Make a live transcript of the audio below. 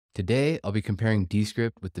Today, I'll be comparing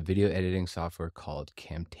Descript with the video editing software called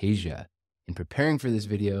Camtasia. In preparing for this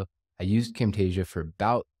video, I used Camtasia for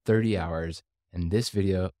about 30 hours, and this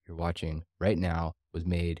video you're watching right now was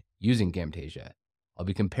made using Camtasia. I'll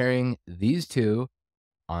be comparing these two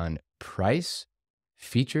on price,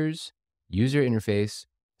 features, user interface,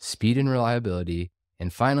 speed and reliability,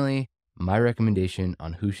 and finally, my recommendation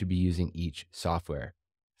on who should be using each software.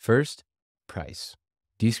 First, price.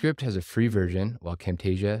 Descript has a free version while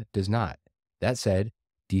Camtasia does not. That said,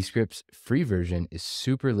 Descript's free version is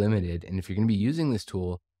super limited, and if you're going to be using this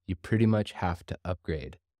tool, you pretty much have to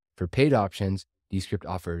upgrade. For paid options, Descript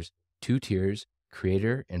offers two tiers,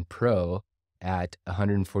 Creator and Pro, at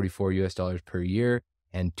 $144 per year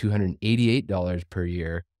and $288 per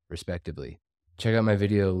year, respectively. Check out my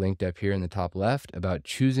video linked up here in the top left about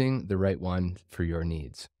choosing the right one for your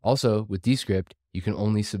needs. Also, with Descript, you can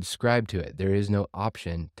only subscribe to it. There is no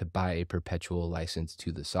option to buy a perpetual license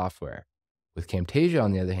to the software. With Camtasia,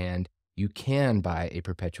 on the other hand, you can buy a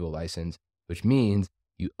perpetual license, which means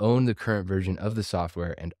you own the current version of the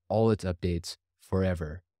software and all its updates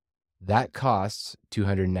forever. That costs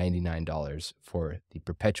 $299 for the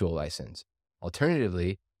perpetual license.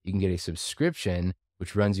 Alternatively, you can get a subscription,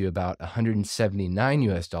 which runs you about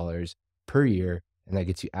 $179 per year, and that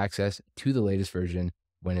gets you access to the latest version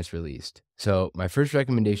when it's released. So my first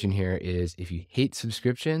recommendation here is if you hate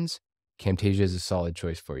subscriptions, Camtasia is a solid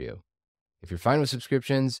choice for you. If you're fine with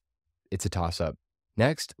subscriptions, it's a toss-up.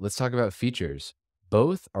 Next, let's talk about features.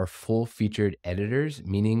 Both are full-featured editors,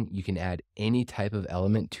 meaning you can add any type of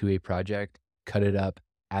element to a project, cut it up,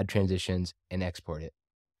 add transitions, and export it.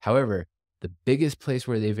 However, the biggest place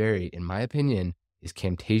where they vary, in my opinion, is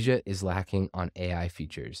Camtasia is lacking on AI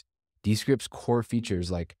features. Descript's core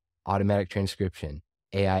features like automatic transcription,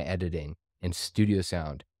 AI editing, and studio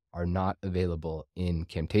sound are not available in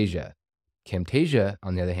Camtasia. Camtasia,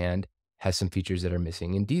 on the other hand, has some features that are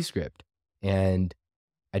missing in Descript, and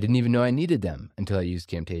I didn't even know I needed them until I used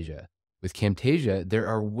Camtasia. With Camtasia, there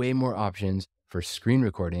are way more options for screen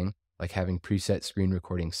recording, like having preset screen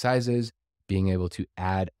recording sizes, being able to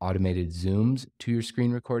add automated zooms to your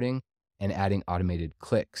screen recording, and adding automated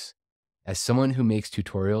clicks. As someone who makes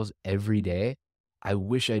tutorials every day, I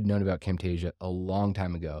wish I'd known about Camtasia a long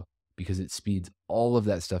time ago because it speeds all of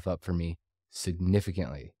that stuff up for me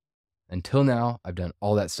significantly. Until now, I've done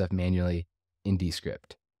all that stuff manually in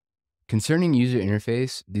Descript. Concerning user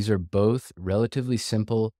interface, these are both relatively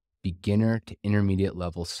simple beginner to intermediate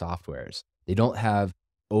level softwares. They don't have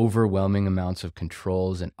overwhelming amounts of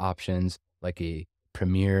controls and options like a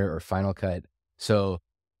Premiere or Final Cut. So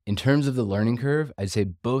in terms of the learning curve, I'd say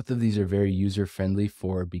both of these are very user-friendly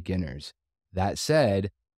for beginners. That said,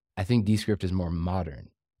 I think Descript is more modern.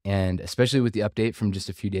 And especially with the update from just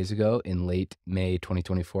a few days ago in late May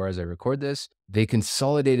 2024, as I record this, they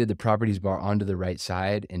consolidated the properties bar onto the right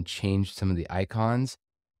side and changed some of the icons.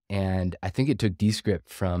 And I think it took Descript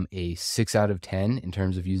from a 6 out of 10 in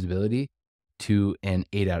terms of usability to an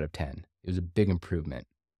 8 out of 10. It was a big improvement.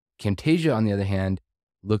 Camtasia, on the other hand,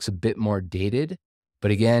 looks a bit more dated,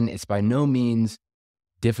 but again, it's by no means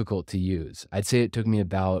difficult to use. I'd say it took me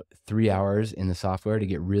about 3 hours in the software to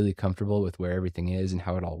get really comfortable with where everything is and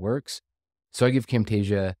how it all works. So I give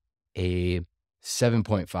Camtasia a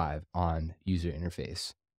 7.5 on user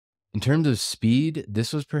interface. In terms of speed,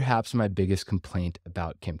 this was perhaps my biggest complaint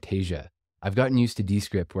about Camtasia. I've gotten used to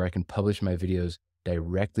Descript where I can publish my videos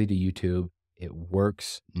directly to YouTube. It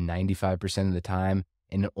works 95% of the time,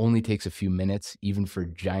 and it only takes a few minutes, even for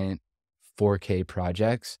giant 4K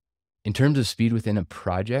projects. In terms of speed within a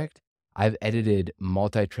project, I've edited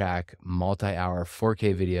multi-track, multi-hour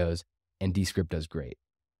 4K videos, and Descript does great.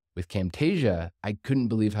 With Camtasia, I couldn't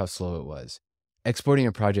believe how slow it was. Exporting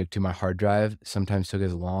a project to my hard drive sometimes took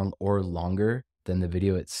as long or longer than the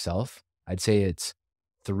video itself. I'd say it's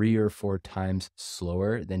 3 or 4 times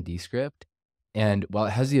slower than Descript. And while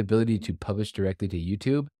it has the ability to publish directly to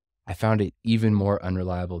YouTube, I found it even more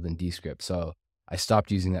unreliable than Descript, so I stopped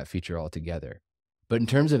using that feature altogether. But in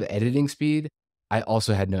terms of editing speed, I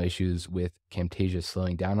also had no issues with Camtasia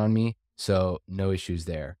slowing down on me, so no issues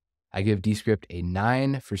there. I give Descript a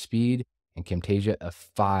 9 for speed and Camtasia a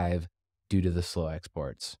 5 due to the slow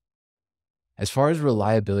exports. As far as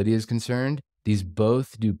reliability is concerned, these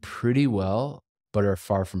both do pretty well, but are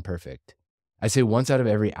far from perfect. I'd say once out of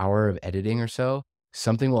every hour of editing or so,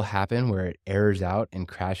 something will happen where it errors out and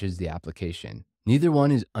crashes the application. Neither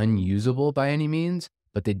one is unusable by any means,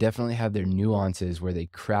 but they definitely have their nuances where they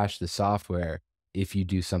crash the software if you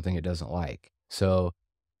do something it doesn't like. So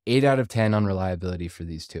 8 out of 10 on reliability for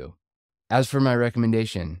these two. As for my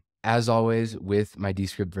recommendation, as always with my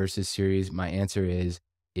Descript Versus series, my answer is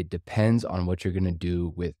It depends on what you're going to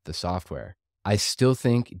do with the software. I still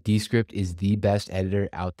think Descript is the best editor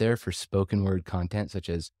out there for spoken word content, such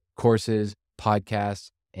as courses,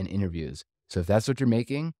 podcasts, and interviews. So if that's what you're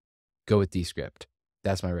making, go with Descript.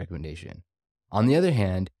 That's my recommendation. On the other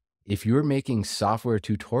hand, if you're making software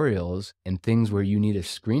tutorials and things where you need a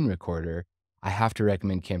screen recorder, I have to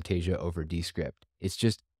recommend Camtasia over Descript. It's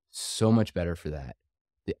just so much better for that.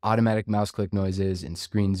 The automatic mouse click noises and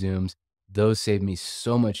screen zooms, those save me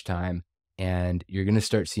so much time, and you're going to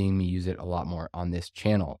start seeing me use it a lot more on this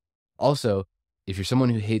channel. Also, if you're someone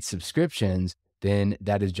who hates subscriptions, then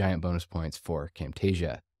that is giant bonus points for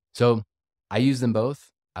Camtasia. So I use them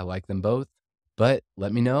both. I like them both, but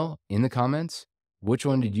let me know in the comments, which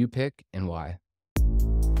one did you pick and why?